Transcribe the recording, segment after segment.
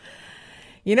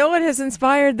You know what has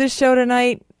inspired this show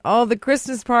tonight? All the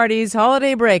Christmas parties,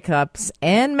 holiday breakups,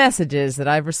 and messages that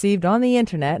I've received on the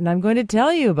internet, and I'm going to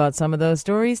tell you about some of those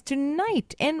stories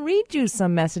tonight and read you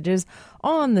some messages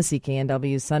on the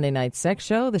CKNW Sunday Night Sex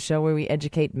Show, the show where we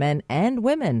educate men and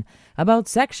women about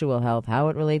sexual health, how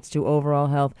it relates to overall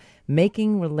health,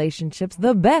 making relationships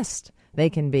the best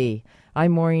they can be.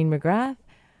 I'm Maureen McGrath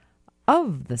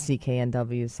of the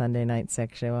CKNW Sunday Night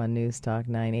Sex Show on News Talk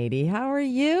 980. How are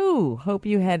you? Hope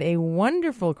you had a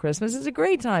wonderful Christmas. It's a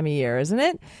great time of year, isn't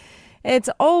it? It's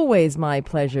always my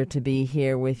pleasure to be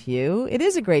here with you. It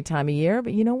is a great time of year,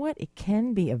 but you know what? It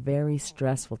can be a very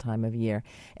stressful time of year,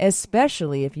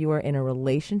 especially if you are in a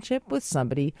relationship with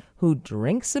somebody who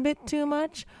drinks a bit too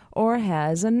much or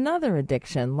has another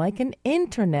addiction, like an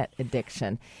internet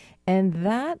addiction. And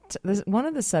one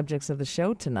of the subjects of the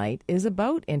show tonight is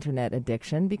about internet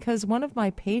addiction, because one of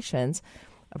my patients,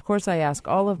 of course, I ask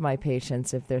all of my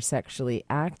patients if they're sexually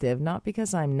active, not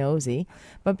because I'm nosy,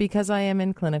 but because I am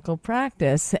in clinical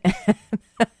practice.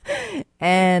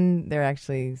 And they're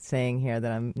actually saying here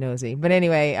that I'm nosy. But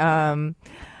anyway,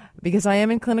 because I am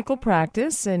in clinical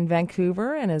practice in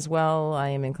Vancouver, and as well I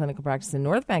am in clinical practice in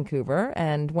North Vancouver.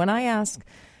 And when I ask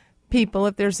people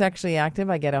if they're sexually active,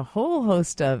 I get a whole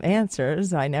host of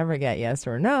answers. I never get yes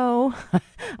or no.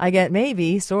 I get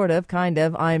maybe, sort of, kind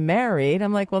of, I'm married.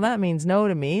 I'm like, well, that means no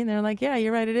to me. And they're like, yeah,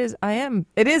 you're right, it is. I am.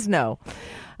 It is no.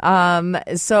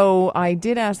 So I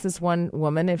did ask this one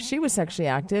woman if she was sexually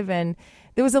active, and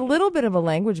there was a little bit of a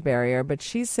language barrier, but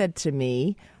she said to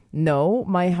me, no,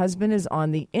 my husband is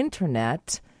on the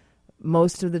internet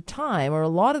most of the time, or a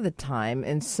lot of the time,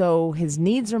 and so his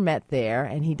needs are met there,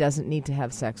 and he doesn't need to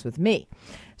have sex with me.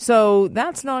 So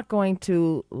that's not going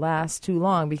to last too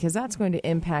long, because that's going to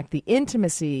impact the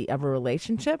intimacy of a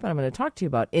relationship. And I'm going to talk to you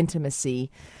about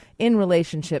intimacy in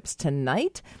relationships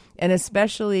tonight, and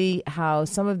especially how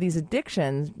some of these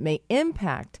addictions may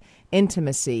impact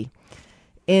intimacy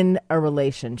in a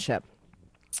relationship.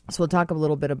 So we'll talk a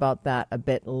little bit about that a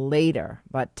bit later.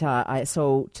 But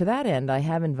so to that end, I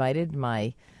have invited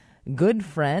my good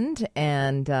friend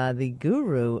and the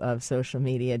guru of social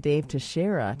media, Dave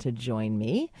Teixeira, to join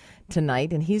me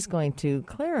tonight. And he's going to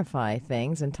clarify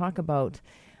things and talk about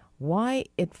why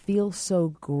it feels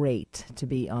so great to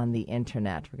be on the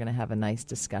internet. We're going to have a nice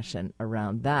discussion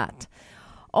around that.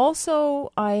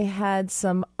 Also, I had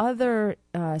some other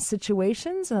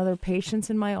situations and other patients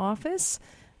in my office.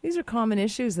 These are common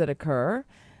issues that occur.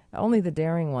 Only the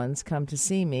daring ones come to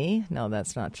see me. No,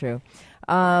 that's not true.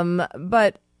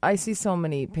 But I see so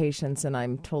many patients, and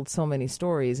I'm told so many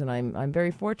stories, and I'm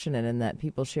very fortunate in that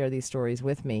people share these stories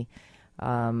with me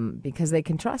because they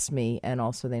can trust me, and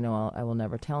also they know I will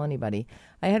never tell anybody.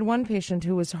 I had one patient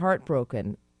who was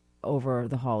heartbroken over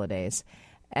the holidays,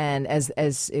 and as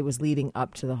it was leading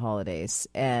up to the holidays,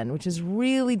 and which is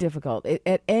really difficult.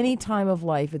 At any time of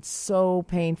life, it's so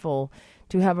painful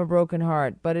to have a broken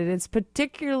heart, but it is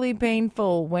particularly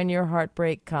painful when your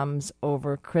heartbreak comes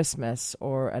over Christmas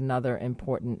or another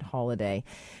important holiday.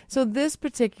 So this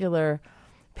particular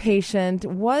patient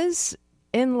was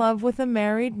in love with a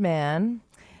married man,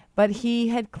 but he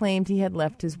had claimed he had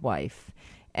left his wife,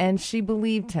 and she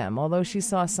believed him, although she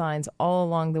saw signs all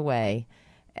along the way.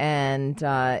 And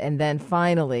then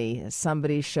finally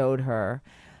somebody showed her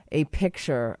a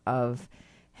picture of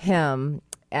him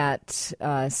at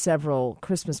several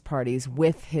Christmas parties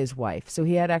with his wife. So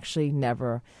he had actually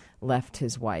never left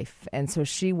his wife. And so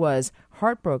she was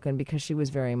heartbroken because she was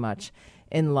very much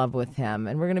in love with him.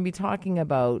 And we're going to be talking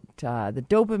about the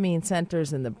dopamine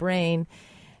centers in the brain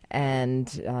and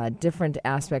different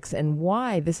aspects, and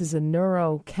why this is a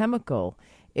neurochemical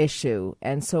issue,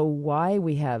 and so why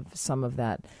we have some of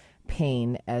that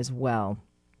pain as well.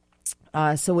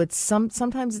 So it's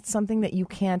sometimes it's something that you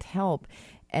can't help.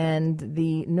 And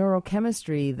the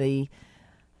neurochemistry, the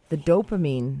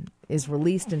dopamine is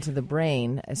released into the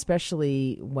brain,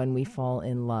 especially when we fall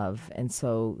in love. And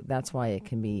so that's why it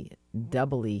can be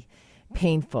doubly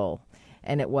painful.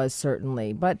 And it was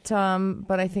certainly. But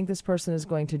I think this person is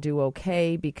going to do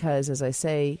okay because, as I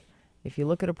say, if you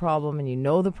look at a problem and you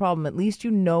know the problem, at least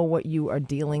you know what you are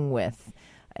dealing with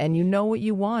and you know what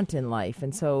you want in life.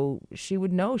 And so she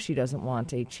would know she doesn't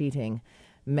want a cheating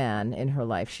man in her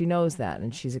life. She knows that,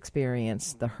 and she's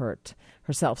experienced the hurt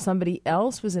herself. Somebody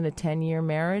else was in a 10-year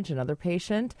marriage, another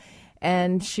patient,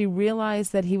 and she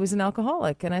realized that he was an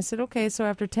alcoholic. And I said, okay, so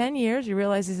after 10 years, you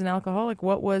realize he's an alcoholic.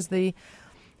 What was the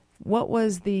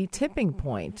tipping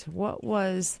point? What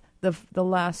was the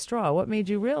last straw? What made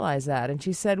you realize that? And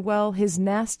she said, well, his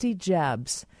nasty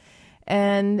jabs.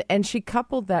 And she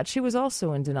coupled that. She was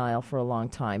also in denial for a long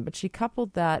time, but she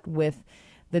coupled that with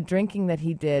the drinking that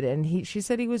he did. And she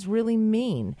said he was really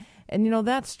mean. And,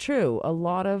 that's true. A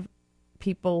lot of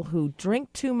people who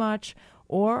drink too much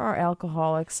or are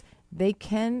alcoholics, they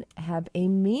can have a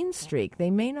mean streak.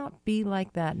 They may not be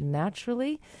like that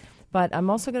naturally, but I'm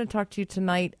also going to talk to you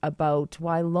tonight about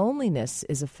why loneliness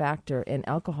is a factor in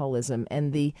alcoholism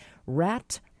and the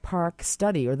Rat Park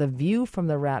study, or the View from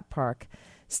the Rat Park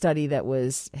study that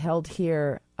was held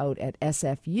here out at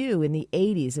SFU in the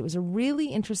 80s. It was a really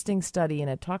interesting study, and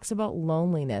it talks about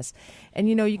loneliness. And,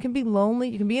 you can be lonely.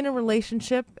 You can be in a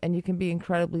relationship, and you can be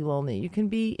incredibly lonely. You can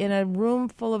be in a room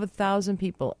full of 1,000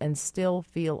 people and still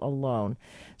feel alone.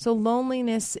 So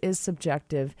loneliness is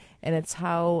subjective, and it's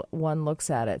how one looks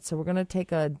at it. So we're going to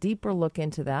take a deeper look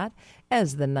into that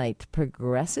as the night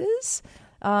progresses.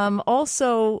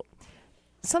 Also,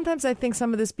 sometimes I think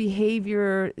some of this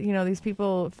behavior, these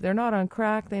people, if they're not on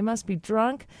crack, they must be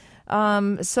drunk.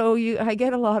 I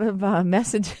get a lot of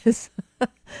messages.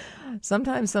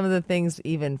 Sometimes some of the things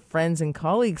even friends and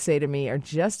colleagues say to me are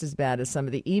just as bad as some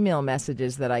of the email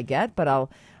messages that I get. But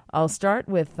I'll start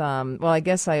with, I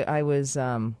guess I was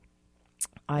at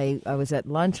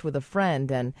lunch with a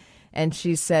friend, and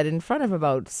she said in front of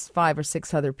about 5 or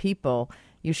 6 other people,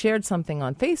 "You shared something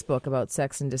on Facebook about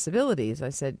sex and disabilities." I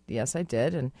said, "Yes, I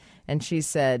did." And she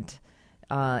said,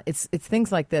 it's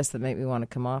things like this that make me want to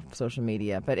come off social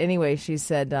media. But anyway, she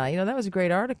said, that was a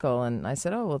great article. And I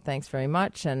said, "Oh, well, thanks very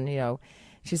much." And,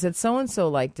 she said, "So-and-so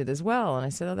liked it as well." And I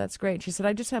said, "Oh, that's great." She said,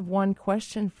 "I just have one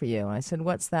question for you." I said,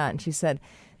 "What's that?" And she said,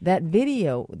 "That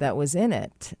video that was in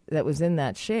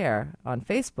that share on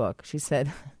Facebook," she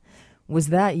said, "was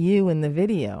that you in the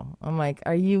video?" I'm like,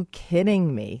 "Are you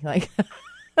kidding me?" Like,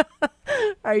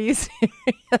 are you serious?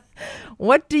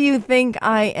 What do you think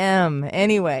I am?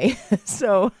 Anyway,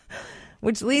 so,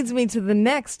 which leads me to the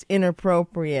next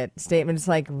inappropriate statement. It's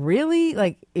like, really?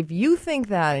 Like, if you think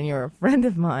that and you're a friend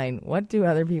of mine, what do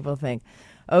other people think?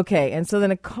 Okay, and so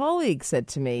then a colleague said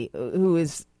to me, who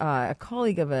is a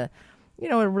colleague of a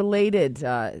related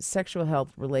sexual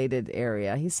health related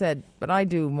area, he said, "But I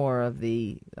do more of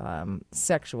the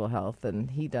sexual health,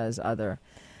 and he does other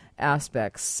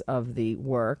aspects of the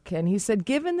work." And he said,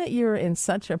 "Given that you're in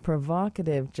such a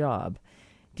provocative job,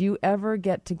 do you ever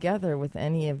get together with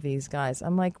any of these guys?"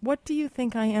 I'm like, "What do you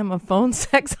think I am, a phone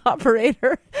sex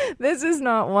operator? This is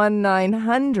not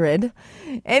 1-900.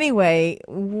 Anyway,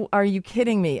 are you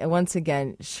kidding me?" Once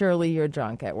again, surely you're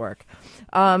drunk at work.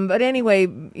 But anyway,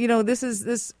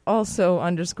 this also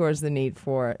underscores the need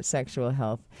for sexual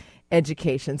health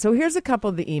education. So here's a couple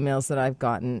of the emails that I've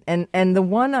gotten, and the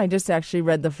one I just actually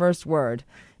read the first word,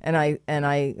 and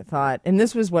I thought, and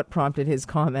this was what prompted his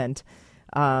comment.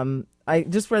 I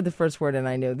just read the first word, and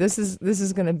I knew this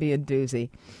is going to be a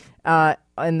doozy.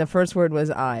 And the first word was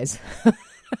eyes.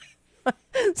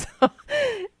 So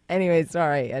anyway,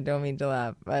 sorry, I don't mean to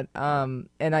laugh, but and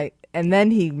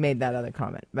then he made that other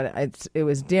comment, but it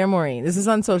was, "Dear Maureen," this is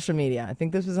on social media. I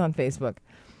think this was on Facebook.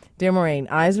 "Dear Maureen,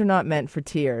 eyes are not meant for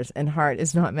tears, and heart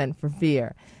is not meant for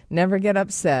fear. Never get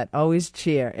upset, always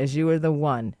cheer, as you are the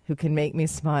one who can make me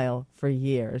smile for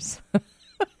years."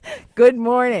 Good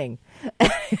morning.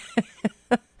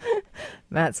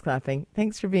 Matt's clapping.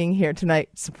 Thanks for being here tonight,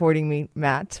 supporting me,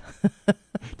 Matt.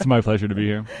 It's my pleasure to be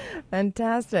here.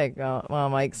 Fantastic. Well, while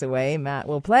Mike's away, Matt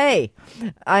will play.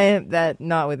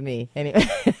 Not with me. Anyway.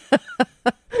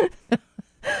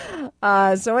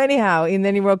 So anyhow, and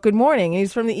then he wrote, "Good morning." And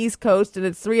he's from the East Coast, and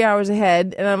it's 3 hours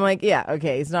ahead. And I'm like, yeah,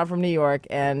 okay, he's not from New York,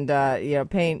 and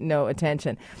paying no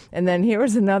attention. And then here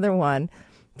was another one.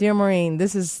 "Dear Maureen,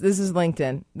 this is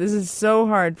LinkedIn. This is so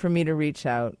hard for me to reach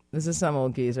out." This is some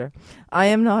old geezer. "I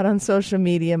am not on social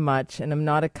media much, and am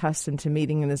not accustomed to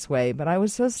meeting in this way, but I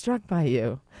was so struck by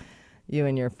you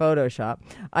and your Photoshop.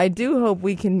 I do hope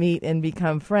we can meet and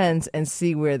become friends and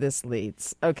see where this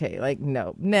leads." Okay,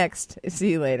 no. Next.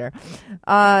 See you later.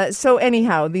 So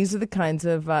anyhow, these are the kinds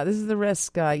of, this is the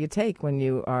risk you take when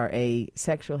you are a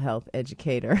sexual health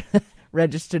educator,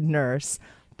 registered nurse,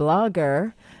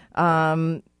 blogger,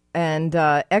 and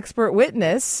expert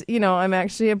witness. I'm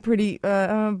actually a pretty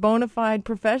bona fide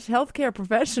healthcare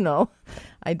professional.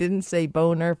 I didn't say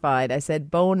boner-fide. I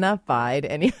said bona fide.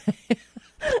 Anyway.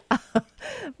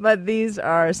 But these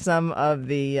are some of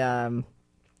the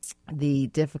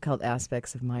difficult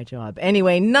aspects of my job.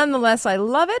 Anyway, nonetheless, I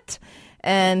love it,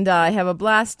 and I have a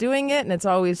blast doing it, and it's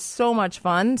always so much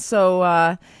fun.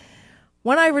 So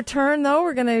when I return, though,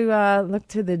 we're going to look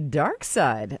to the dark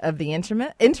side of the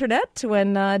internet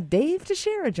when Dave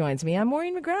Teixeira joins me. I'm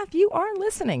Maureen McGrath. You are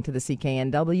listening to the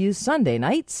CKNW Sunday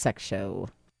Night Sex Show.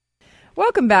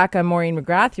 Welcome back. I'm Maureen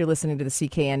McGrath. You're listening to the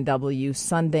CKNW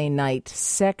Sunday Night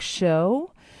Sex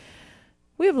Show.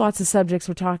 We have lots of subjects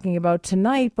we're talking about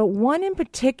tonight, but one in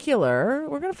particular,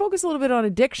 we're going to focus a little bit on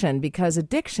addiction because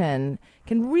addiction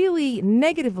can really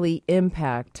negatively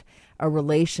impact a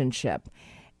relationship.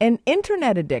 And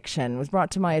internet addiction was brought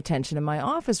to my attention in my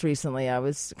office recently. I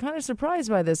was kind of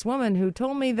surprised by this woman who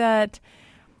told me that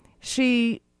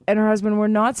she and her husband were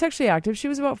not sexually active. She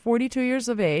was about 42 years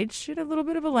of age. She had a little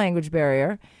bit of a language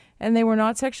barrier, and they were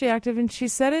not sexually active. And she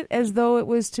said it as though it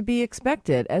was to be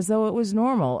expected, as though it was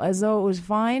normal, as though it was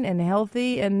fine and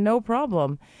healthy and no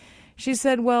problem. She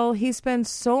said, well, he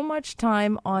spends so much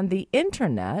time on the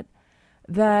internet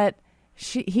that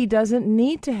he doesn't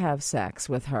need to have sex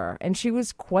with her. And she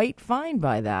was quite fine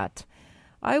by that.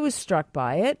 I was struck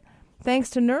by it. Thanks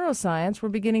to neuroscience, we're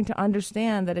beginning to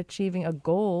understand that achieving a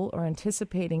goal or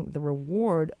anticipating the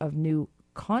reward of new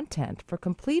content for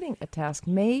completing a task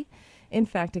may, in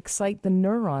fact, excite the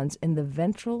neurons in the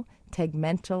ventral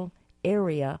tegmental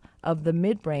area of the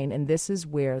midbrain, and this is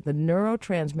where the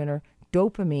neurotransmitter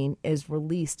dopamine is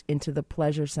released into the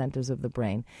pleasure centers of the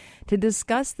brain. To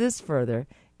discuss this further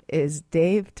is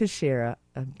Dave Teixeira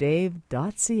of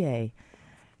Dave.ca.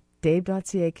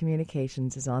 Dave.ca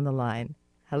Communications is on the line.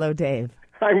 Hello, Dave.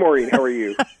 Hi, Maureen. How are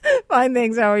you? Fine,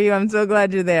 thanks. How are you? I'm so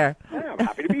glad you're there. Yeah, I'm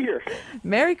happy to be here.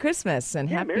 Merry Christmas and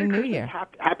Happy Merry New Christmas. Year.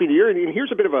 Happy New Year. And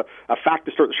here's a bit of a fact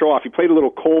to start the show off. You played a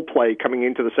little Coldplay coming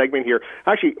into the segment here.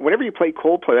 Actually, whenever you play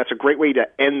Coldplay, that's a great way to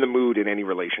end the mood in any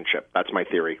relationship. That's my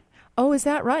theory. Oh, is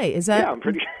that right? Is that? Yeah, I'm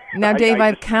pretty sure. Now, Dave,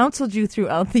 I've counseled you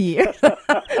throughout the year.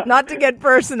 Not to get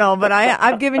personal, but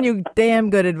I've given you damn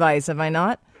good advice, have I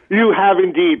not? You have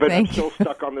indeed, but Thank I'm still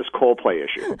stuck on this Coldplay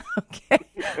issue. Okay.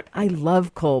 I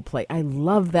love Coldplay. I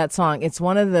love that song. It's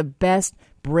one of the best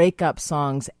breakup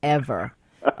songs ever.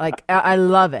 Like, I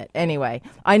love it. Anyway,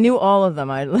 I knew all of them.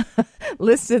 I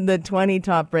listed the 20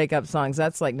 top breakup songs.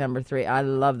 That's like number 3. I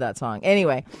love that song.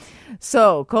 Anyway,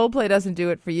 so Coldplay doesn't do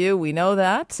it for you. We know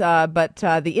that. But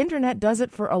the internet does it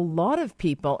for a lot of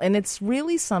people. And it's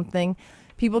really something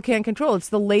people can't control. It's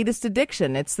the latest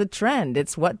addiction. It's the trend.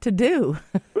 It's what to do.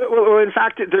 Well, in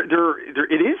fact, it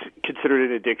is considered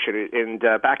an addiction. And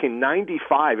back in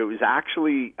 '95, it was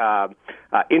actually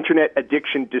Internet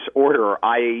Addiction Disorder, or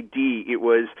IAD. It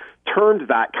was termed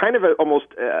that kind of almost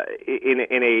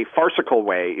in a farcical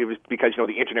way. It was because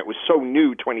the internet was so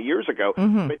new 20 years ago.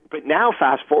 Mm-hmm. But now,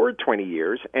 fast forward 20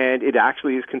 years, and it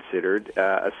actually is considered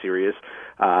a serious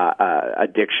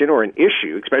addiction or an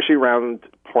issue, especially around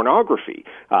pornography,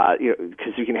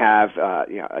 because you can have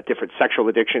different sexual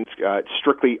addictions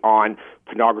strictly on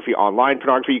pornography, online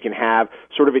pornography. You can have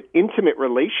sort of an intimate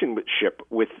relationship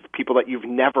with people that you've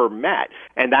never met,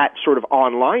 and that sort of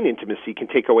online intimacy can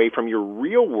take away from your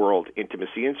real world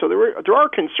intimacy. And so there are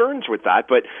concerns with that.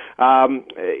 But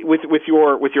with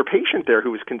your patient there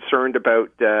who was concerned about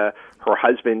her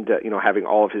husband, having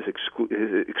all of his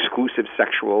exclusive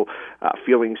sexual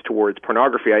feelings towards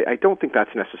pornography, I don't think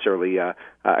that's necessarily a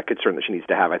concern that she needs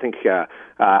to have. I think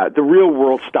the real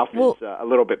world stuff is a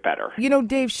little bit better.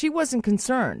 Dave, she wasn't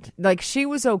concerned. Like, she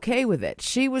was okay with it.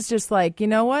 She was just like, you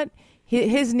know what?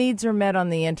 His needs are met on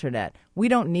the internet. We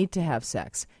don't need to have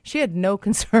sex. She had no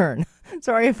concern.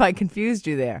 Sorry if I confused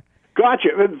you there. Gotcha,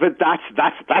 but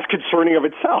that's concerning of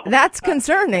itself. That's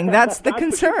concerning. That's the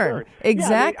concern.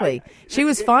 Exactly. Yeah, she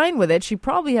was fine with it. She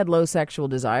probably had low sexual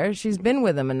desire. She's been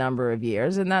with him a number of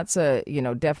years, and that's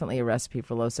definitely a recipe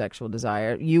for low sexual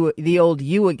desire. The old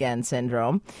you again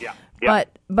syndrome. Yeah.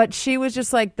 But she was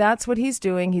just like, that's what he's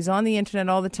doing. He's on the internet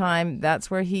all the time.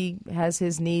 That's where he has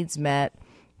his needs met.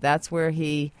 That's where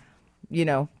he,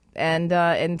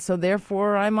 and so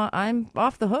therefore I'm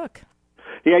off the hook.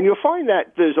 Yeah, and you'll find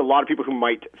that there's a lot of people who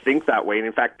might think that way. And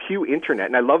in fact, Pew Internet,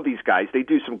 and I love these guys, they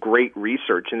do some great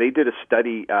research, and they did a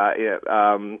study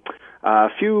a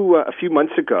few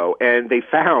months ago, and they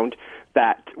found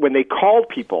that when they called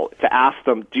people to ask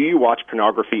them, do you watch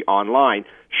pornography online,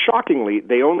 shockingly,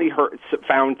 they only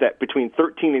found that between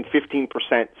 13 and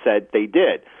 15% said they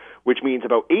did, which means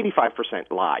about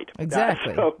 85% lied.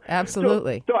 Exactly.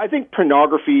 Absolutely. So I think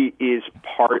pornography is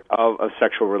part of a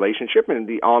sexual relationship, and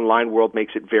the online world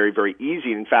makes it very, very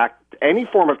easy. In fact, any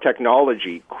form of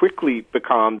technology quickly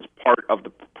becomes part of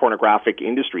the pornographic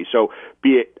industry. So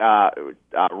be it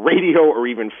radio or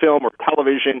even film or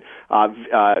television,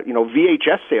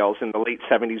 VHS sales in the late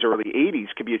 70s, early 80s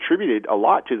could be attributed a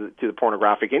lot to the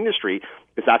pornographic industry,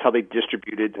 because that's how they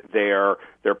distributed their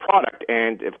product.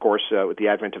 And of course, with the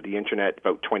advent of the the internet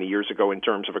about 20 years ago in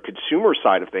terms of a consumer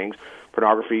side of things,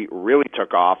 pornography really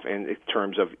took off in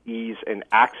terms of ease and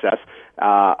access,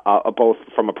 both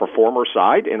from a performer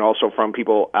side and also from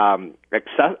people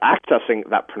accessing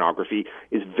that pornography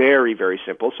is very, very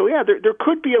simple. So yeah, there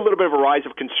could be a little bit of a rise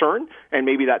of concern, and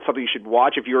maybe that's something you should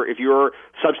watch if you're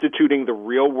substituting the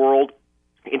real world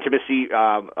intimacy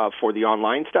for the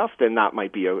online stuff. Then that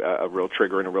might be a real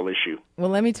trigger and a real issue. Well,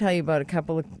 let me tell you about a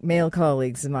couple of male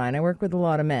colleagues of mine. I work with a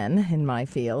lot of men in my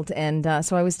field, and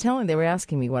so they were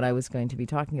asking me what I was going to be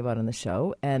talking about on the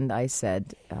show, and I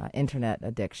said internet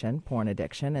addiction, porn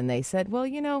addiction, and they said, well,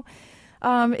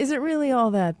 is it really all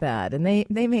that bad? And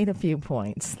they made a few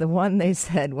points. The one they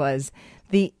said was,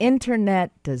 the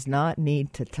internet does not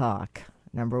need to talk,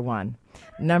 number one.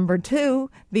 Number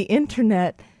two, the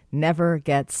internet never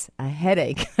gets a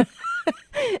headache.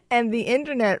 And the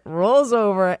internet rolls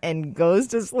over and goes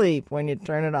to sleep when you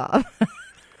turn it off.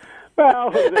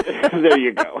 Well, there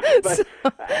you go. But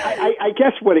I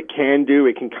guess what it can do,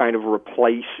 it can kind of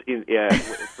replace,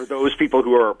 for those people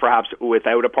who are perhaps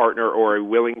without a partner or a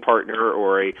willing partner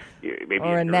or maybe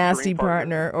a nasty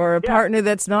partner or a partner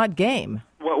that's not game.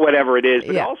 Whatever it is.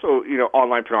 But also,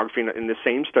 online pornography in the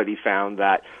same study found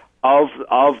that of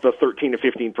the 13 to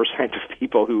 15% of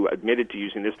people who admitted to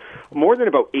using this, more than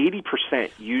about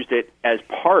 80% used it as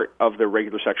part of their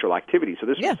regular sexual activity. So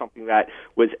this was something that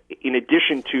was in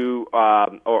addition to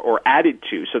or added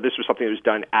to. So this was something that was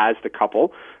done as the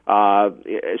couple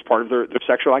as part of their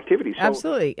sexual activity. So,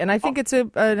 absolutely. And I think it's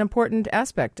an important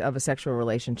aspect of a sexual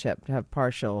relationship to have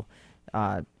partial,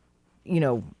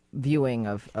 viewing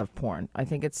of porn. I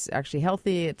think it's actually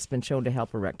healthy. It's been shown to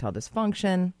help erectile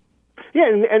dysfunction. Yeah,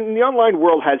 and the online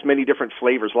world has many different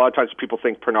flavors. A lot of times people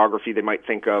think pornography, they might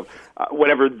think of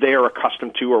whatever they're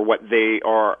accustomed to or what they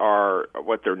are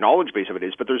what their knowledge base of it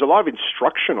is. But there's a lot of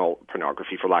instructional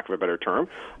pornography, for lack of a better term,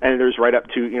 and there's right up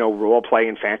to role play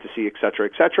and fantasy, et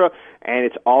cetera, and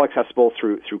it's all accessible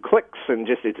through clicks, and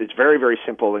just it's very, very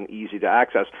simple and easy to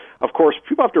access. Of course,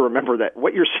 people have to remember that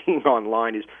what you're seeing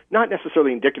online is not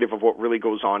necessarily indicative of what really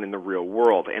goes on in the real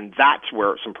world, and that's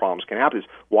where some problems can happen. Is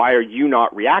why are you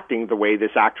not reacting the way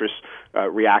this actress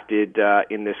reacted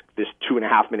in this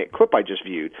 2.5-minute clip I just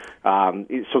viewed?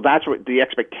 So that's what the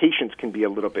expectations can be a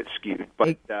little bit skewed.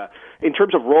 But in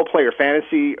terms of role play or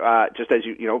fantasy, just as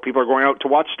people are going out to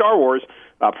watch Star Wars,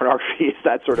 pornography is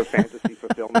that sort of fantasy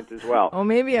fulfillment as well. Oh,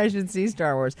 maybe I should see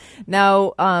Star Wars.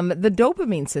 Now, the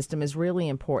dopamine system is really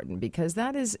important because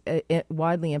that is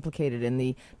widely implicated in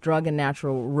the drug and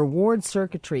natural reward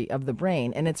circuitry of the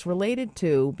brain. And it's related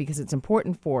to, because it's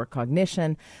important for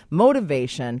cognition,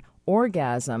 motivation,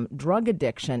 orgasm, drug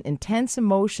addiction, intense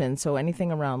emotion, so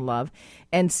anything around love,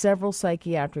 and several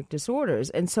psychiatric disorders.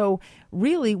 And so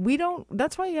really,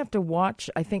 that's why you have to watch.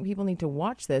 I think people need to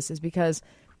watch this, is because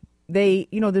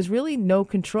there's really no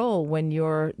control when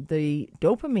the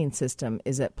dopamine system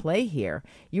is at play here.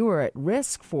 You are at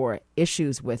risk for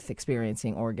issues with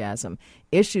experiencing orgasm,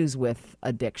 issues with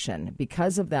addiction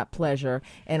because of that pleasure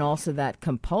and also that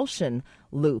compulsion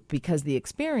loop, because the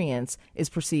experience is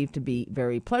perceived to be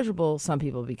very pleasurable. Some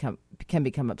people can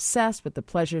become obsessed with the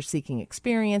pleasure-seeking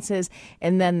experiences,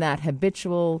 and then that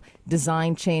habitual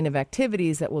design chain of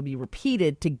activities that will be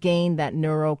repeated to gain that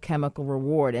neurochemical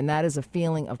reward, and that is a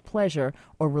feeling of pleasure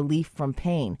or relief from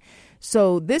pain.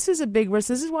 So this is a big risk.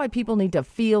 This is why people need to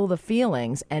feel the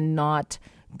feelings and not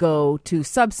go to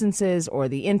substances or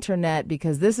the internet,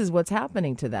 because this is what's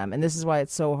happening to them, and this is why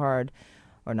it's so hard.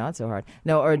 Or not so hard.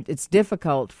 No, or it's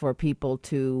difficult for people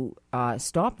to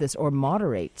stop this or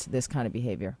moderate this kind of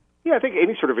behavior. Yeah, I think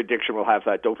any sort of addiction will have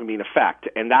that dopamine effect,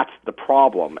 and that's the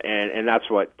problem. And that's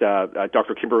what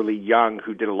Dr. Kimberly Young,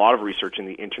 who did a lot of research in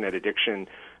the internet addiction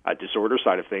disorder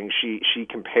side of things, she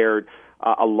compared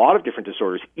a lot of different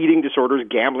disorders: eating disorders,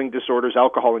 gambling disorders,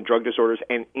 alcohol and drug disorders,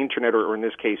 and internet, or in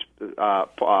this case,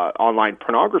 online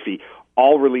pornography,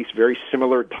 all release very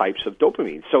similar types of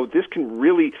dopamine. So this can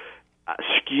really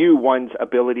skew one's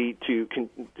ability to,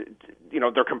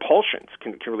 their compulsions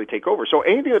can really take over. So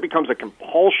anything that becomes a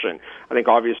compulsion, I think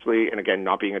obviously, and again,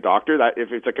 not being a doctor, that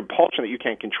if it's a compulsion that you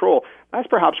can't control, that's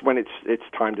perhaps when it's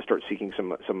time to start seeking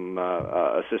some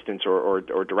assistance or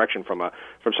direction from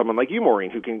someone like you, Maureen,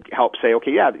 who can help say,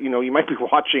 okay, you might be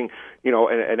watching,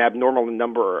 an abnormal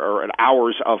number or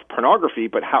hours of pornography,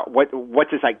 but what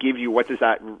does that give you? What's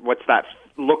that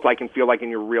look like and feel like in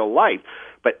your real life?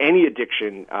 But any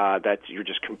addiction that you're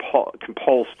just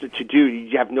compulsed to do,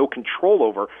 you have no control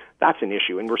over, that's an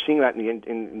issue, and we're seeing that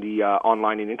in the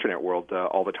online and internet world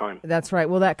all the time. That's right.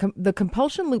 Well, the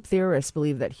compulsion loop theorists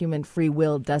believe that human free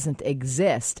will doesn't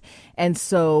exist, and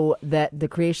so that the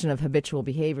creation of habitual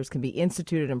behaviors can be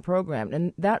instituted and programmed,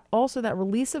 and that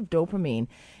release of dopamine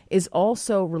is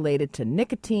also related to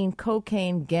nicotine,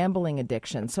 cocaine, gambling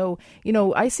addiction. So,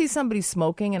 I see somebody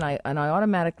smoking and I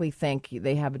automatically think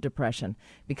they have a depression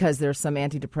because there's some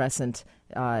antidepressant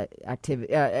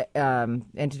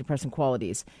antidepressant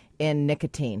qualities in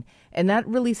nicotine. And that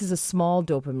releases a small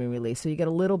dopamine release, so you get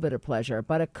a little bit of pleasure.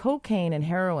 But a cocaine and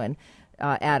heroin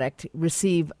addict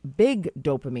receive big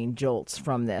dopamine jolts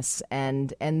from this,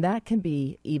 and that can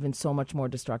be even so much more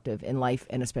destructive in life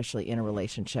and especially in a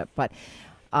relationship. But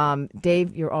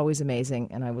Dave, you're always amazing,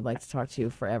 and I would like to talk to you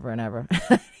forever and ever.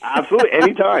 Absolutely,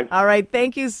 anytime. All right,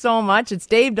 thank you so much. It's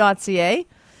Dave.ca.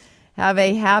 Have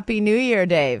a happy New Year,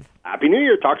 Dave. Happy New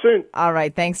Year. Talk soon. All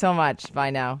right, thanks so much. Bye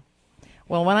now.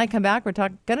 Well, when I come back, we're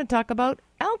going to talk about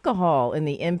alcohol and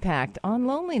the impact on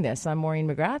loneliness. I'm Maureen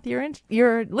McGrath.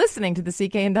 You're listening to the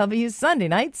CKNW Sunday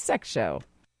Night Sex Show.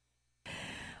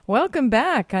 Welcome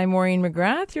back. I'm Maureen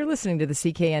McGrath. You're listening to the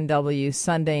CKNW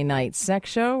Sunday Night Sex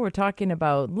Show. We're talking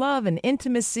about love and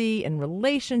intimacy and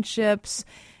relationships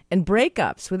and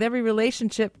breakups. With every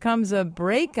relationship comes a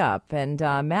breakup. And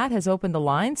Matt has opened the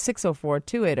line,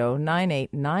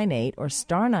 604-280-9898 or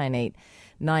star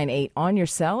 9898 on your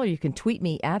cell, or you can tweet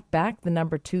me at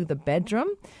 @2TheBedroom.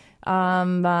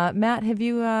 Matt, have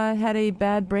you had a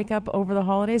bad breakup over the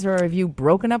holidays, or have you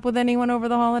broken up with anyone over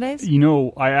the holidays?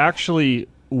 I actually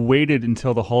waited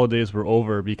until the holidays were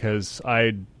over because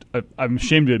I'm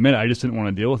ashamed to admit I just didn't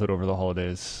want to deal with it over the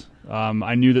holidays.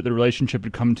 I knew that the relationship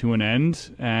had come to an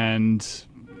end, and...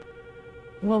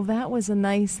 Well, that was a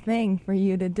nice thing for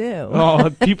you to do. Oh,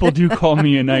 people do call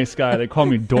me a nice guy. They call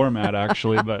me doormat,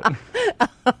 actually, but...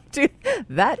 Dude,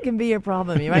 that can be a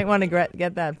problem. You might want to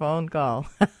get that phone call.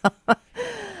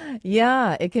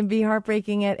 Yeah, it can be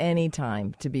heartbreaking at any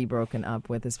time to be broken up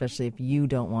with, especially if you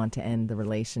don't want to end the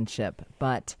relationship.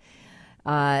 But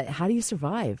how do you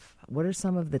survive? What are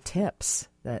some of the tips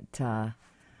that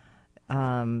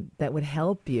would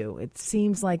help you? It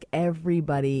seems like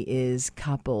everybody is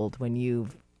coupled when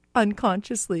you've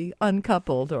unconsciously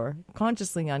uncoupled or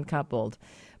consciously uncoupled,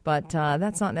 but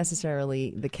that's not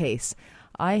necessarily the case.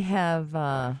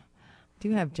 I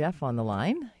do have Jeff on the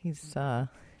line. He's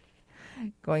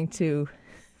going to...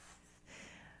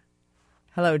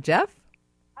 Hello, Jeff?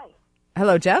 Hi.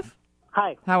 Hello, Jeff?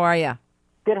 Hi. How are you?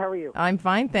 Good, how are you? I'm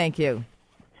fine, thank you.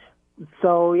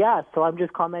 So I'm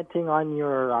just commenting on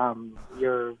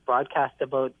your broadcast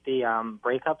about the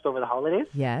breakups over the holidays.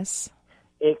 Yes.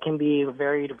 It can be a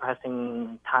very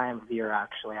depressing time of year,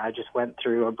 actually. I just went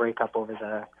through a breakup over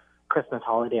the Christmas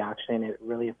holiday, actually, and it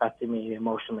really affected me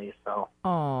emotionally. So.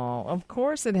 Oh, of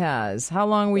course it has. How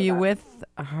long were you with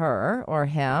her or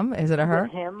him? Is it a her?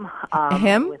 With him.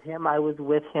 Him? With him, I was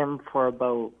with him for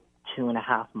about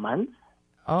 2.5 months.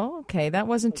 Oh, okay. That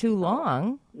wasn't too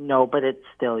long. No, but it's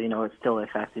still, it still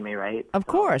affected me, right? Of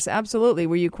course, absolutely.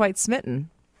 Were you quite smitten?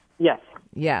 Yes.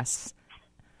 Yes.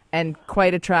 And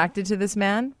quite attracted to this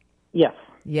man? Yes.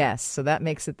 Yes. So that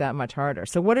makes it that much harder.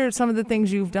 So what are some of the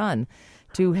things you've done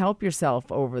to help yourself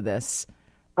over this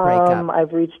breakup?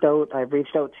 I've reached out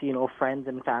to, friends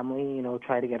and family,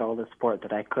 try to get all the support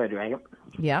that I could, right?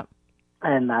 Yeah.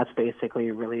 And that's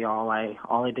basically really all I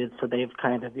did. So they've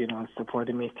kind of,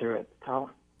 supported me through it. So.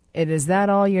 Is that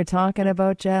all you're talking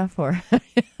about, Jeff? Or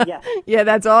Yes. Yeah,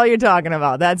 that's all you're talking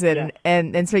about. That's it. Yes.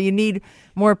 And so you need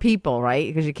more people, right?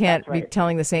 Because you can't be right.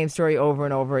 telling the same story over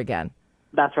and over again.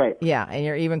 That's right. Yeah, and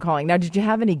you're even calling. Now, did you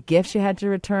have any gifts you had to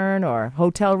return or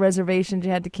hotel reservations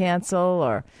you had to cancel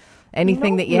or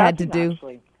anything that you had to do?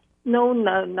 Actually. No,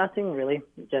 nothing really.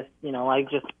 Just,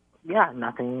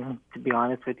 nothing, to be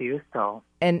honest with you. So.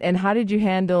 And how did you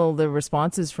handle the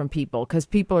responses from people? Because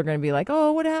people are going to be like,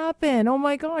 oh, what happened? Oh,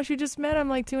 my gosh, you just met him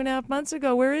like 2.5 months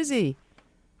ago. Where is he?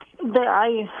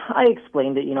 I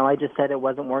explained it, I just said it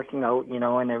wasn't working out,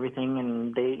 and everything.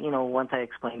 And they, once I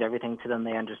explained everything to them,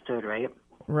 they understood, right?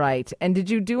 Right. And did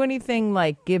you do anything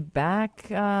like give back,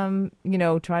 try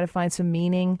to find some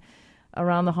meaning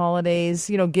around the holidays?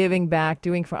 Giving back,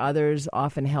 doing for others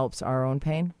often helps our own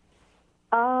pain.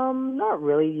 Not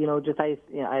really,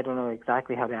 I don't know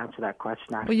exactly how to answer that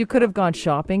question. Actually. Well, you could have gone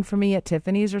shopping for me at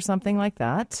Tiffany's or something like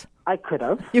that. I could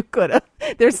have. You could have.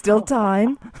 There's still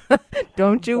time.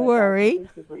 Don't you worry.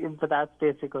 But that's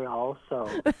basically all, so.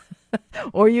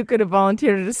 Or you could have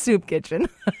volunteered at a soup kitchen.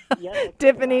 Yes,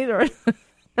 Tiffany's or...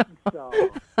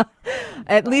 So.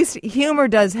 At least humor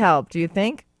does help, do you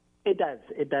think? It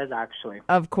does actually.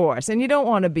 Of course. And you don't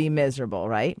want to be miserable,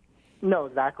 right? No,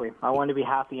 exactly. I want to be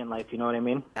happy in life, you know what I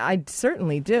mean? I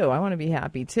certainly do. I want to be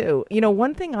happy too. You know,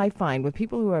 one thing I find with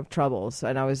people who have troubles,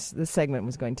 and this segment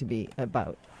was going to be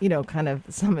about, you know, kind of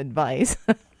some advice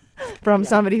from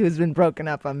somebody who's been broken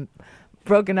up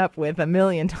with a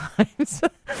million times.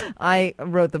 I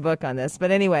wrote the book on this,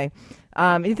 but anyway,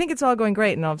 you think it's all going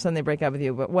great, and all of a sudden they break up with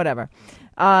you, but whatever.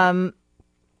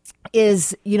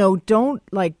 Is, you know, don't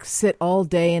like sit all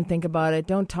day and think about it.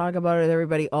 Don't talk about it with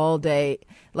everybody all day.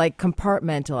 Like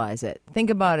compartmentalize it.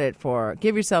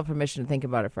 Give yourself permission to think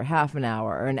about it for half an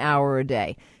hour or an hour a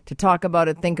day. To talk about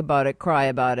it, think about it, cry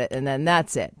about it, and then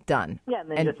that's it. Done. Yeah,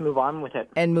 and then just move on with it.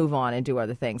 And move on and do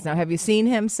other things. Now, have you seen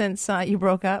him since you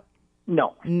broke up?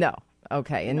 No. No.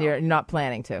 Okay, and you're not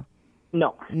planning to?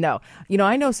 No. No. You know,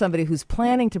 I know somebody who's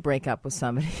planning to break up with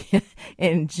somebody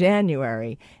in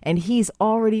January, and he's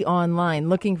already online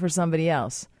looking for somebody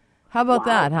else. How about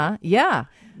that, huh? Yeah.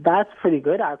 That's pretty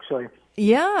good, actually.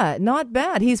 Yeah, not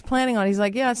bad. He's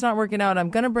like, yeah, it's not working out. I'm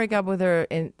going to break up with her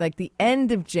in like the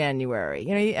end of January.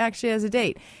 You know, he actually has a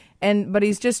date. But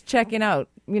he's just checking out,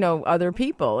 you know, other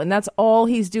people. And that's all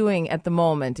he's doing at the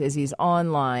moment is he's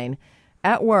online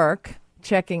at work,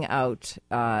 checking out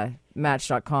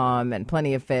Match.com and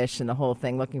Plenty of Fish and the whole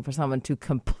thing, looking for someone to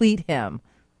complete him.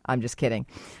 I'm just kidding,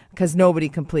 because nobody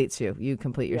completes you. You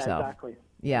complete yourself.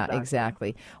 Yeah,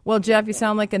 exactly. Well, Jeff, you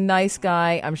sound like a nice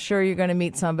guy. I'm sure you're going to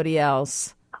meet somebody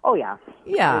else. Oh, yeah.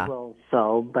 Yeah. I will.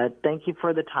 So, but thank you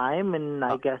for the time, and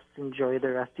I guess enjoy the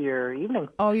rest of your evening.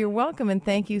 Oh, you're welcome, and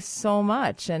thank you so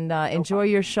much. And enjoy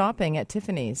your shopping at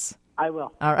Tiffany's. I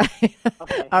will. All right.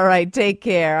 Okay. All right. Take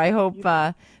care. I hope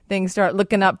things start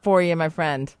looking up for you, my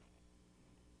friend.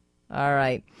 All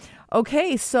right.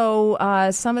 Okay. So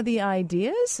some of the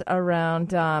ideas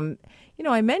around, you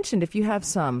know, I mentioned if you have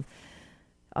some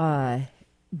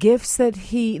gifts that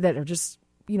are just,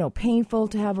 you know, painful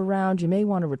to have around, you may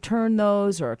want to return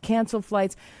those or cancel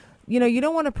flights. You know, you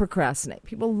don't want to procrastinate.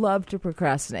 People love to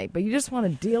procrastinate, but you just want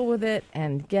to deal with it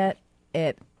and get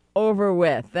it over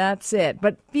with. That's it.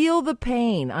 But feel the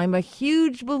pain. I'm a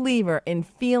huge believer in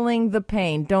feeling the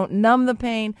pain. Don't numb the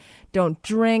pain. Don't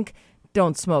drink.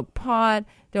 Don't smoke pot.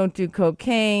 Don't do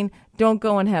cocaine. Don't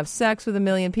go and have sex with a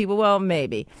million people. Well,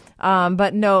 maybe.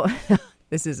 But no,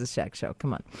 this is a sex show.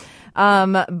 Come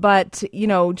on. But, you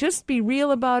know, just be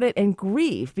real about it and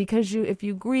grieve, because if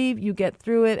you grieve, you get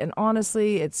through it. And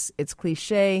honestly, it's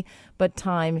cliche, but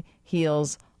time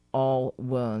heals all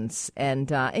wounds. And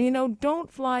you know,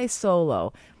 don't fly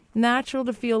solo. Natural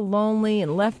to feel lonely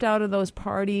and left out of those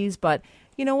parties, but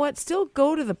you know what? Still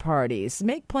go to the parties.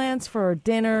 Make plans for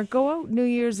dinner. Go out New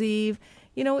Year's Eve.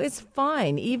 You know, it's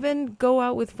fine. Even go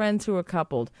out with friends who are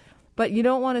coupled. But you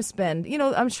don't want to spend, you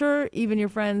know, I'm sure even your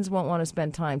friends won't want to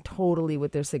spend time totally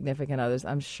with their significant others.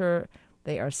 I'm sure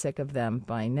they are sick of them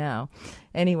by now.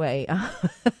 Anyway,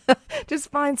 just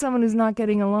find someone who's not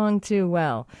getting along too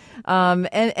well.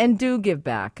 And do give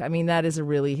back. I mean, that is a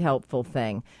really helpful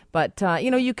thing. But,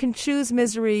 you know, you can choose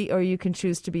misery or you can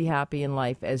choose to be happy in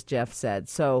life, as Jeff said.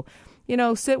 So, you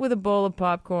know, sit with a bowl of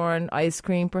popcorn, ice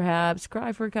cream perhaps,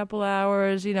 cry for a couple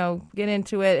hours, you know, get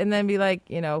into it, and then be like,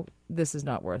 you know, this is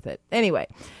not worth it. Anyway,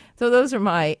 so those are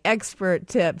my expert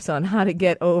tips on how to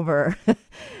get over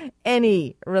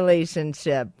any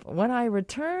relationship. When I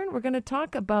return, we're going to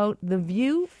talk about the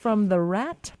view from the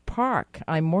Rat Park.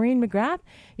 I'm Maureen McGrath.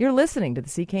 You're listening to the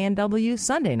CKNW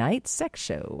Sunday Night Sex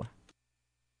Show.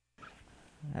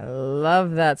 I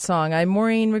love that song. I'm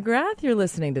Maureen McGrath. You're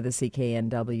listening to the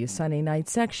CKNW Sunday Night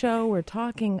Sex Show. We're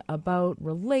talking about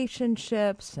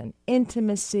relationships and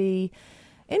intimacy.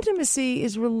 Intimacy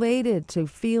is related to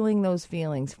feeling those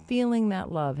feelings, feeling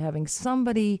that love, having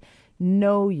somebody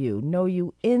know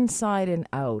you inside and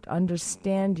out,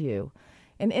 understand you.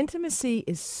 And intimacy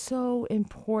is so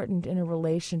important in a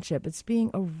relationship. It's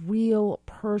being a real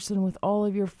person with all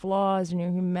of your flaws and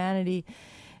your humanity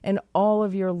and all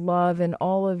of your love and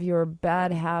all of your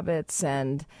bad habits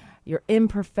and your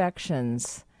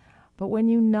imperfections. But when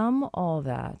you numb all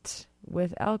that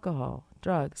with alcohol,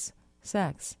 drugs,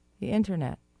 sex, the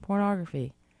internet,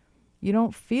 pornography, you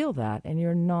don't feel that, and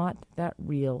you're not that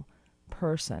real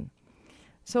person.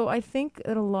 So I think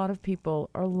that a lot of people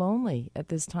are lonely at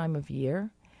this time of year.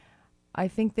 I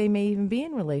think they may even be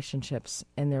in relationships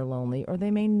and they're lonely, or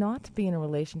they may not be in a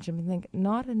relationship and think,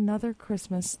 not another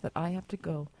Christmas that I have to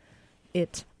go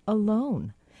it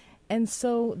alone. And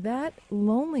so that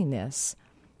loneliness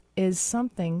is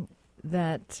something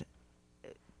that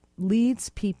leads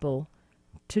people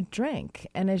to drink.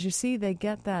 And as you see, they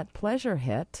get that pleasure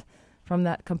hit from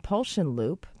that compulsion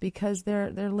loop because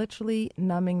they're literally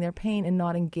numbing their pain and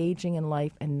not engaging in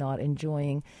life and not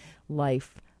enjoying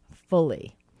life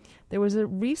fully. there was a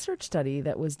research study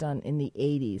that was done in the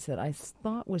 80s that I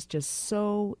thought was just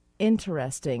so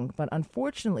interesting, but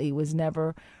unfortunately was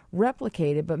never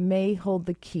replicated, but may hold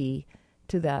the key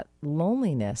to that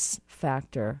loneliness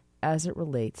factor as it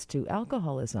relates to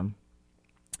alcoholism.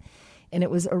 And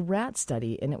it was a rat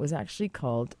study, and it was actually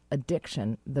called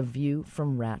Addiction, The View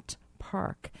from Rat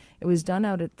Park. It was done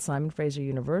out at Simon Fraser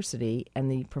University,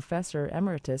 and the professor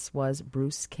emeritus was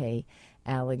Bruce K.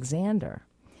 Alexander.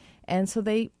 And so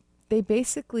they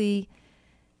basically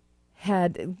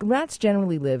had, rats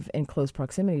generally live in close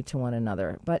proximity to one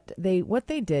another, but what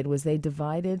they did was they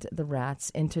divided the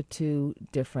rats into two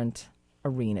different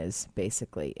arenas,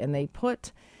 basically, and they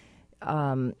put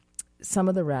some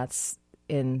of the rats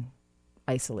in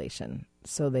isolation.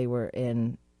 So they were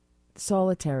in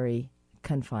solitary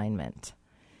confinement.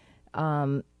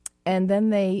 And then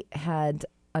they had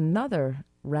another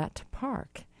rat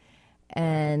park,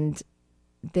 and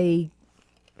they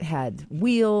had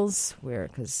wheels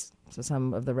so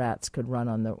some of the rats could run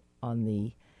on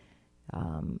the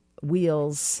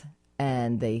wheels,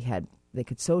 and they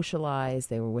could socialize.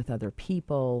 They were with other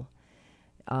people,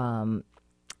 and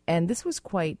this was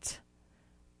quite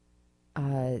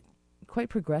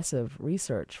progressive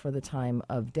research for the time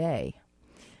of day.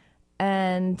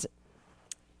 And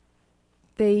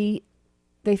they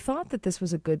thought that this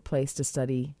was a good place to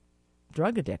study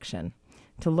drug addiction,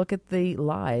 to look at the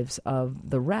lives of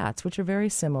the rats, which are very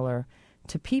similar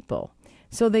to people.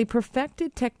 So they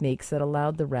perfected techniques that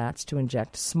allowed the rats to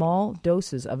inject small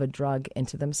doses of a drug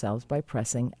into themselves by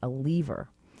pressing a lever.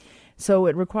 So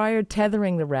it required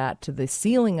tethering the rat to the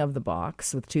ceiling of the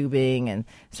box with tubing and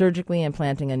surgically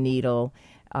implanting a needle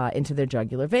into their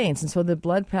jugular veins. And so the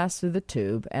blood passed through the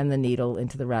tube and the needle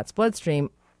into the rat's bloodstream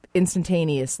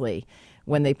instantaneously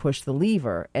when they pushed the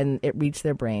lever, and it reached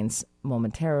their brains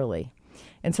momentarily.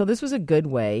 And so this was a good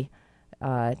way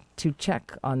to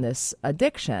check on this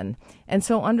addiction. And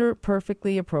so under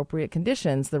perfectly appropriate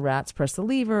conditions, the rats pressed the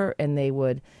lever, and they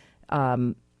would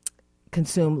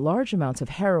consume large amounts of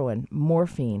heroin,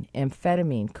 morphine,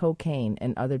 amphetamine, cocaine,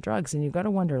 and other drugs. And you've got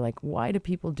to wonder, like, why do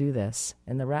people do this?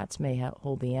 And the rats may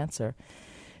hold the answer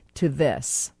to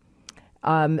this.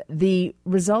 The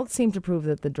results seem to prove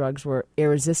that the drugs were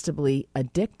irresistibly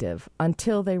addictive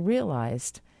until they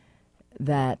realized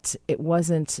that it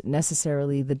wasn't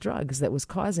necessarily the drugs that was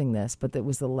causing this, but that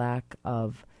was the lack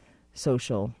of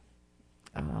social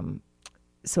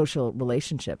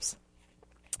relationships.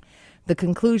 The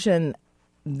conclusion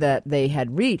that they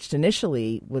had reached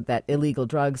initially with that illegal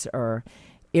drugs are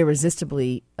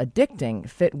irresistibly addicting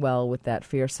fit well with that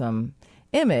fearsome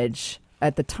image.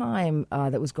 At the time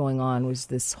that was going on was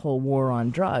this whole war on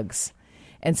drugs.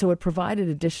 And so it provided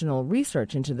additional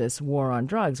research into this war on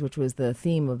drugs, which was the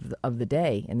theme of the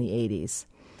day in the 80s.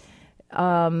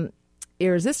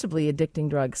 Irresistibly addicting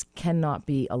drugs cannot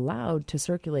be allowed to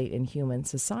circulate in human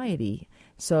society.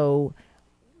 So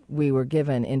we were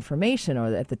given information,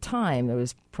 or at the time there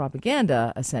was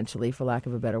propaganda, essentially, for lack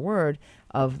of a better word,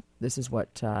 of this is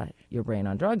what your brain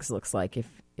on drugs looks like,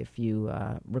 if you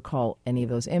recall any of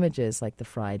those images, like the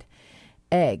fried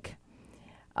egg.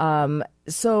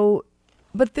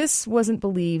 But this wasn't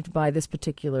believed by this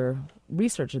particular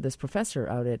researcher, this professor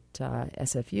out at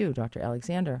SFU, Dr.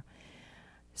 Alexander.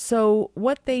 So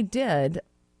what they did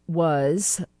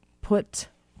was put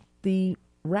the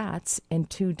rats in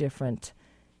two different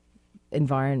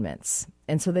environments.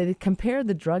 And so they compared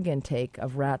the drug intake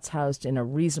of rats housed in a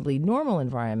reasonably normal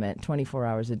environment 24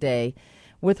 hours a day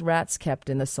with rats kept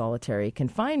in the solitary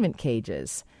confinement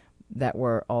cages that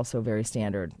were also very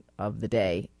standard of the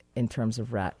day in terms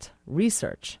of rat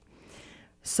research.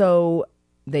 So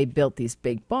they built these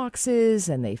big boxes,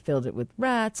 and they filled it with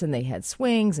rats, and they had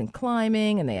swings and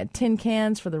climbing, and they had tin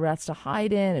cans for the rats to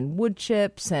hide in, and wood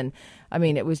chips. And I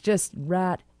mean, it was just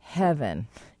rat heaven,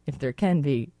 if there can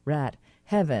be rat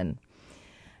heaven.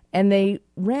 And they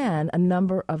ran a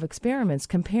number of experiments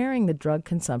comparing the drug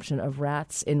consumption of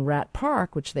rats in Rat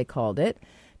Park, which they called it,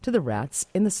 to the rats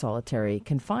in the solitary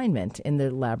confinement in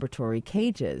the laboratory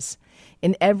cages.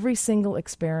 In every single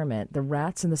experiment, the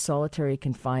rats in the solitary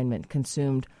confinement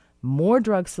consumed more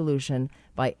drug solution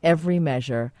by every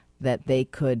measure that they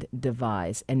could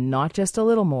devise. And not just a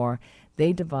little more,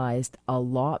 they devised a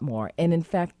lot more. And in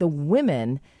fact, the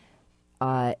women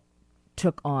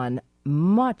took on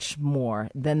much more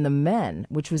than the men,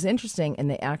 which was interesting, and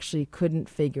they actually couldn't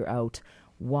figure out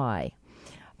why.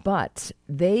 But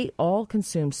they all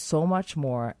consumed so much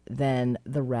more than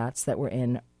the rats that were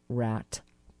in Rat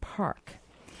Park.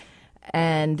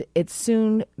 And it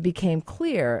soon became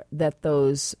clear that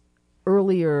those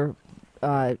earlier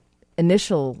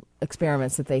initial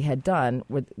experiments that they had done,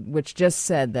 which just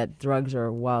said that drugs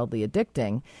are wildly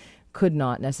addicting, could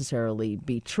not necessarily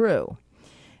be true.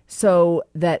 So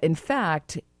that, in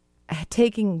fact,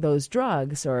 taking those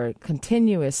drugs or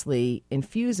continuously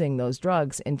infusing those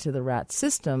drugs into the rat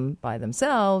system by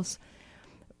themselves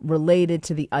related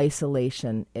to the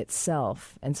isolation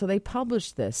itself. And so they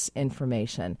published this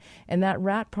information. And that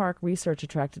rat park research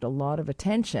attracted a lot of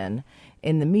attention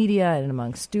in the media and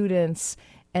among students.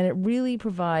 And it really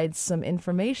provides some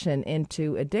information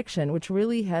into addiction, which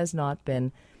really has not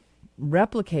been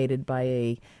replicated by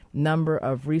a number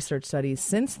of research studies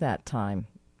since that time.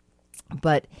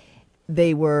 But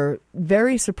they were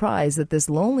very surprised that this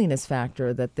loneliness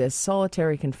factor, that this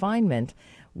solitary confinement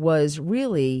was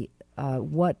really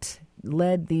what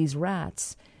led these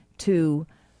rats to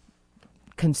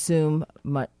consume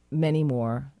many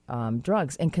more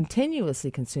drugs and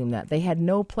continuously consume that. They had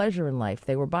no pleasure in life.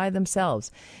 They were by themselves.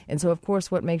 And so, of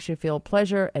course, what makes you feel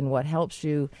pleasure and what helps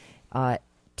you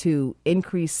to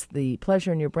increase the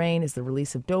pleasure in your brain is the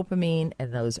release of dopamine,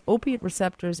 and those opiate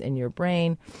receptors in your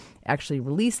brain actually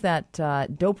release that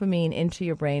dopamine into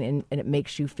your brain, and it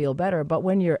makes you feel better. But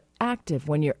when you're active,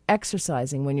 when you're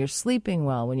exercising, when you're sleeping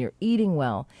well, when you're eating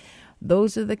well,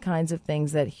 those are the kinds of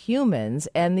things that humans,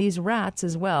 and these rats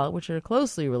as well, which are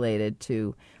closely related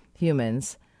to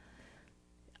humans,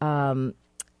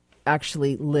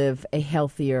 actually live a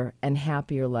healthier and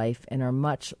happier life and are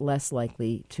much less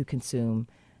likely to consume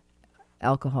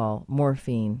alcohol,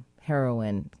 morphine,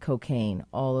 heroin, cocaine,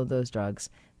 all of those drugs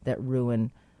that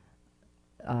ruin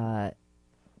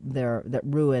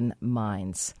ruin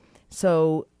minds.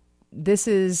 So this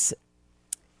is,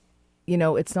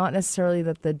 it's not necessarily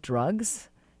that the drugs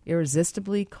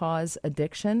irresistibly cause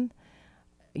addiction.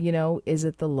 Is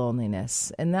it the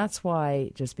loneliness? And that's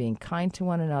why just being kind to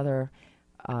one another,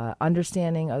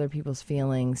 understanding other people's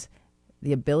feelings,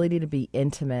 the ability to be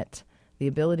intimate, the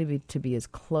ability to be as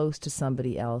close to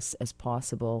somebody else as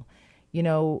possible,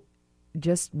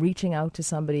 just reaching out to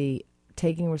somebody,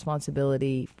 taking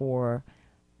responsibility for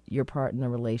your part in the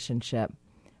relationship,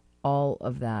 all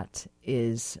of that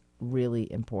is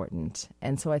really important.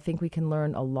 And so I think we can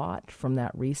learn a lot from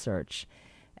that research.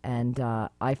 And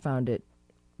I found it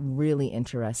really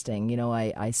interesting.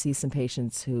 I see some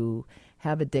patients who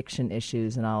have addiction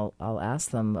issues, and I'll ask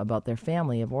them about their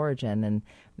family of origin, and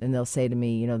they'll say to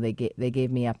me, they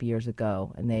gave me up years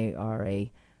ago, and they are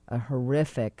a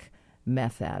horrific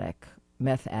meth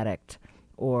addict,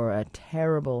 or a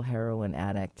terrible heroin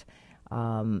addict.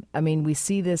 We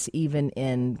see this even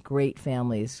in great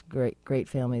families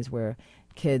where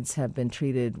kids have been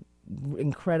treated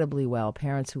incredibly well,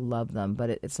 parents who love them, but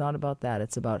it's not about that.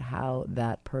 It's about how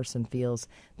that person feels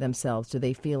themselves. Do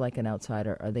they feel like an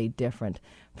outsider? Are they different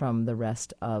from the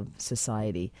rest of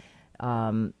society? We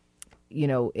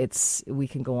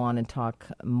can go on and talk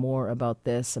more about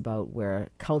this, about where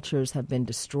cultures have been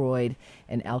destroyed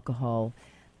and alcohol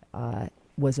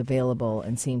was available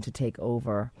and seemed to take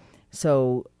over.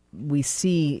 So we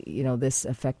see, this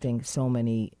affecting so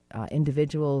many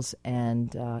individuals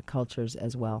and cultures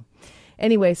as well.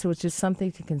 Anyway, so it's just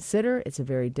something to consider. It's a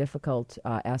very difficult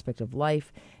aspect of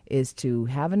life, is to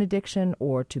have an addiction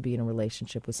or to be in a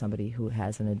relationship with somebody who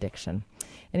has an addiction.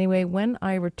 Anyway, when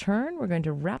I return, we're going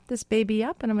to wrap this baby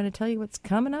up, and I'm going to tell you what's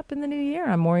coming up in the new year.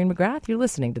 I'm Maureen McGrath. You're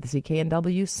listening to the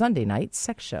CKNW Sunday Night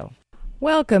Sex Show.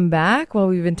 Welcome back. Well,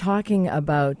 we've been talking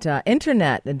about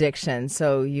internet addiction,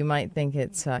 so you might think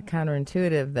it's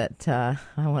counterintuitive that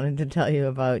I wanted to tell you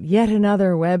about yet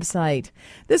another website.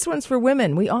 This one's for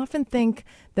women. We often think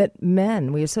that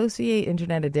we associate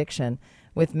internet addiction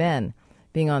with men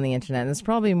being on the internet, and there's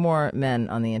probably more men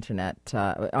on the internet,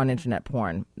 on internet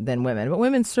porn than women, but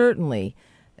women certainly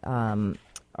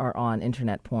are on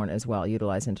internet porn as well,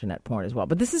 utilize internet porn as well.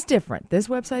 But this is different. This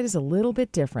website is a little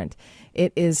bit different.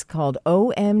 It is called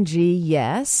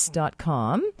omgyes.com,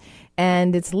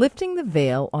 and it's lifting the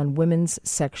veil on women's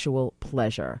sexual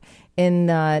pleasure. In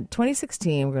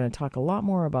 2016, we're going to talk a lot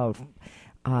more about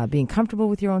being comfortable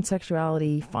with your own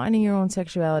sexuality, finding your own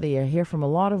sexuality. I hear from a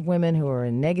lot of women who are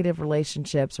in negative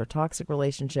relationships or toxic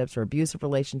relationships or abusive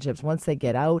relationships. Once they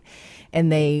get out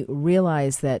and they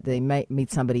realize that they might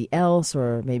meet somebody else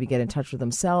or maybe get in touch with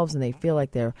themselves, and they feel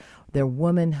like their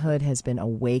womanhood has been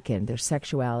awakened, their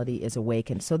sexuality is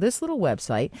awakened. So this little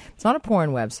website, it's not a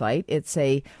porn website. It's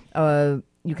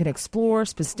you can explore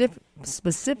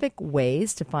specific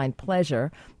ways to find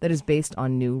pleasure that is based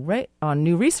on new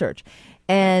research.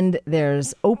 And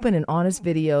there's open and honest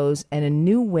videos and a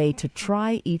new way to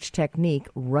try each technique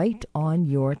right on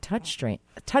your touch screen.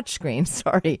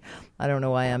 Sorry, I don't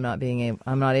know why I'm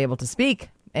not able to speak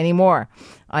anymore.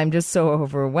 I'm just so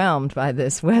overwhelmed by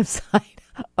this website.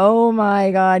 Oh my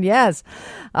God, yes.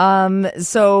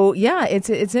 So yeah,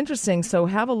 it's interesting. So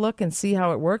have a look and see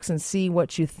how it works and see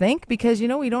what you think, because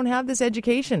we don't have this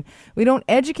education. We don't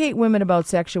educate women about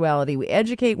sexuality. We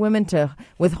educate women to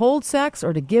withhold sex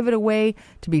or to give it away,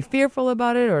 to be fearful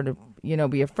about it, or to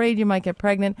be afraid you might get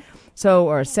pregnant,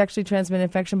 or a sexually transmitted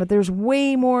infection. But there's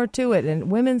way more to it,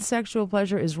 and women's sexual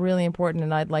pleasure is really important,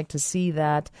 and I'd like to see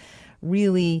that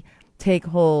really take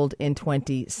hold in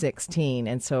 2016.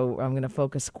 And so I'm going to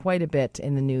focus quite a bit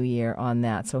in the new year on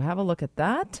that. So have a look at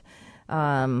that.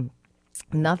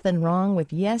 Nothing wrong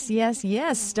with yes.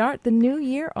 Start the new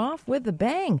year off with a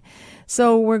bang.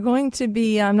 So we're going to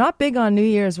be, I'm not big on New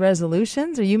Year's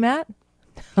resolutions. Are you, Matt?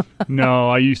 No,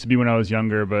 I used to be when I was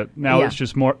younger, but now it's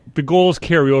just more, the goals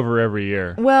carry over every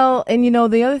year. Well, and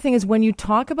the other thing is, when you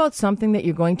talk about something that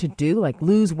you're going to do, like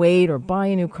lose weight or buy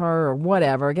a new car or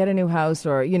whatever, get a new house,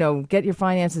 or, get your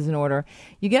finances in order,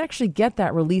 you actually get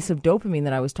that release of dopamine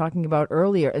that I was talking about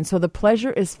earlier. And so the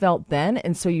pleasure is felt then.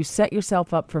 And so you set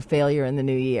yourself up for failure in the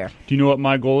new year. Do you know what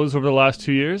my goal is over the last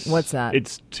 2 years? What's that?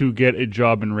 It's to get a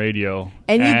job in radio.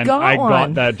 And you got I one.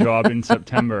 got that job in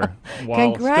September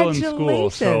while still in school.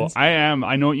 So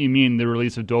I know what you mean, the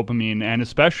release of dopamine, and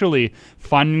especially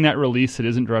finding that release that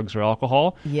isn't drugs or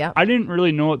alcohol. Yeah. I didn't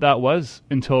really know what that was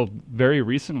until very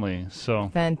recently.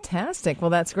 So fantastic. Well,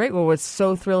 that's great. Well, we're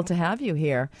so thrilled to have you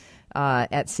here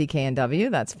at CKNW.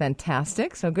 That's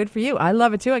fantastic. So good for you. I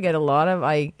love it too. I get a lot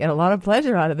of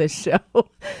pleasure out of this show.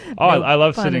 I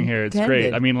love sitting here. It's intended.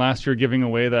 great. I mean, last week giving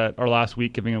away that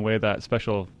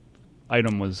special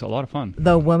item was a lot of fun.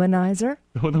 The Womanizer?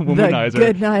 The Womanizer. The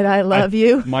Good Night, I Love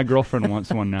You. My girlfriend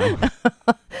wants one now.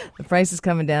 The price is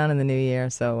coming down in the new year,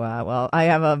 so, I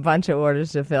have a bunch of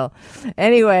orders to fill.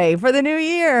 Anyway, for the new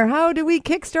year, how do we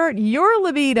kickstart your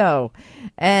libido?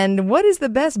 And what is the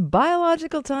best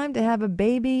biological time to have a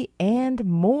baby, and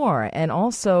more? And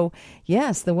also,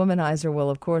 yes, the Womanizer will,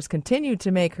 of course, continue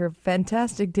to make her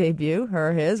fantastic debut.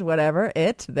 Her, his, whatever,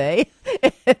 it, they.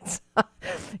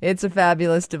 It's a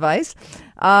fabulous device.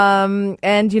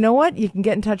 And you know what? You can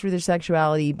get in touch with your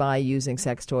sexuality by using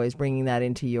sex toys, bringing that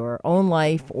into your own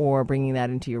life or bringing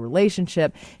that into your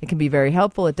relationship. It can be very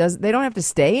helpful. They don't have to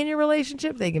stay in your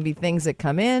relationship. They can be things that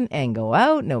come in and go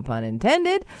out, no pun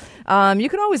intended. You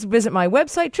can always visit my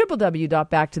website,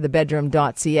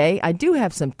 www.backtothebedroom.ca. I do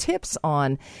have some tips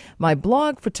on my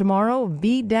blog for tomorrow,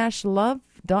 v-love.co,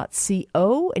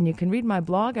 and you can read my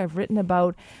blog. I've written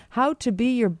about how to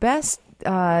be your best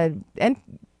and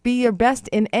be your best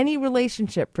in any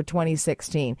relationship for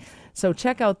 2016. So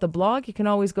check out the blog. You can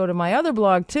always go to my other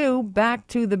blog too,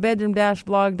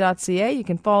 backtothe-bedroom-blog.ca. You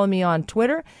can follow me on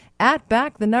Twitter at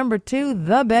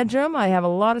 @back2thebedroom. I have a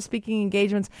lot of speaking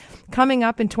engagements coming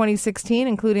up in 2016,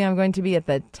 including I'm going to be at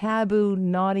the Taboo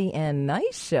Naughty and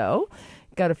Nice show.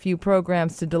 Got a few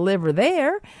programs to deliver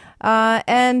there,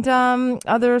 and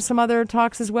some other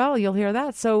talks as well. You'll hear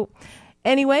that. So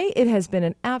anyway, it has been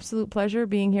an absolute pleasure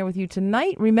being here with you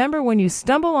tonight. Remember, when you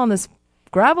stumble on this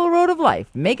gravel road of life,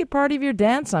 make it part of your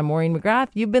dance. I'm Maureen McGrath.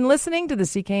 You've been listening to the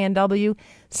CKNW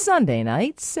Sunday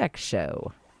Night Sex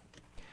Show.